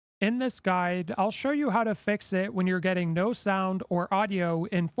In this guide, I'll show you how to fix it when you're getting no sound or audio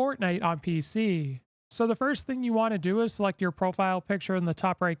in Fortnite on PC. So the first thing you want to do is select your profile picture in the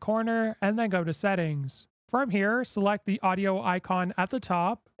top right corner and then go to settings. From here, select the audio icon at the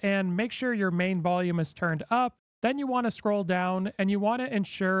top and make sure your main volume is turned up. Then you want to scroll down and you want to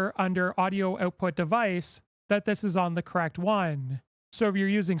ensure under audio output device that this is on the correct one. So if you're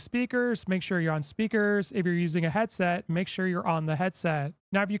using speakers, make sure you're on speakers. If you're using a headset, make sure you're on the headset.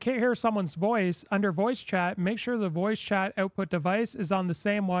 Now, if you can't hear someone's voice, under voice chat, make sure the voice chat output device is on the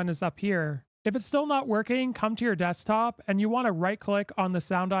same one as up here. If it's still not working, come to your desktop and you want to right click on the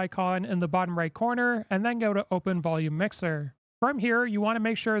sound icon in the bottom right corner and then go to Open Volume Mixer. From here, you want to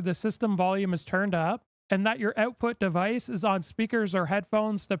make sure the system volume is turned up and that your output device is on speakers or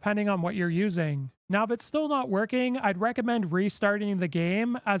headphones depending on what you're using. Now, if it's still not working, I'd recommend restarting the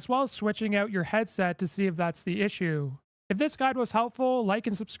game as well as switching out your headset to see if that's the issue. If this guide was helpful, like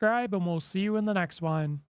and subscribe, and we'll see you in the next one.